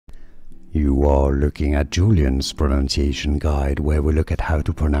You are looking at Julian's pronunciation guide, where we look at how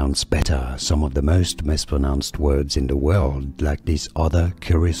to pronounce better some of the most mispronounced words in the world, like this other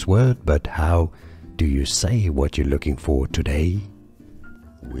curious word. But how do you say what you're looking for today?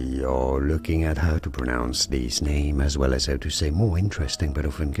 We are looking at how to pronounce these names, as well as how to say more interesting but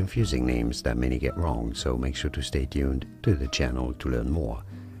often confusing names that many get wrong, so make sure to stay tuned to the channel to learn more.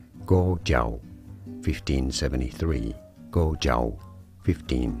 GuoJiao 1573. GuoJiao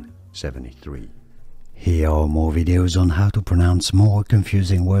 1573. Here are more videos on how to pronounce more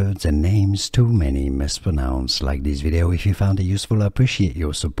confusing words and names too many mispronounced. Like this video if you found it useful. I appreciate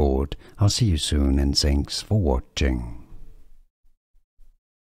your support. I'll see you soon and thanks for watching.